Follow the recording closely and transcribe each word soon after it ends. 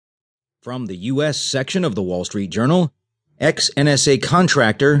From the U.S. section of the Wall Street Journal, Ex-NSA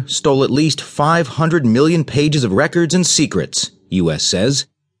Contractor stole at least 500 million pages of records and secrets, U.S. says,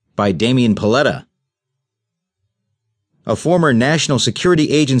 by Damian Paletta. A former National Security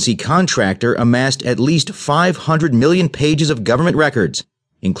Agency contractor amassed at least 500 million pages of government records,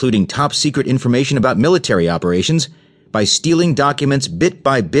 including top-secret information about military operations, by stealing documents bit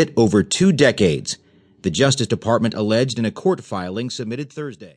by bit over 2 decades, the Justice Department alleged in a court filing submitted Thursday.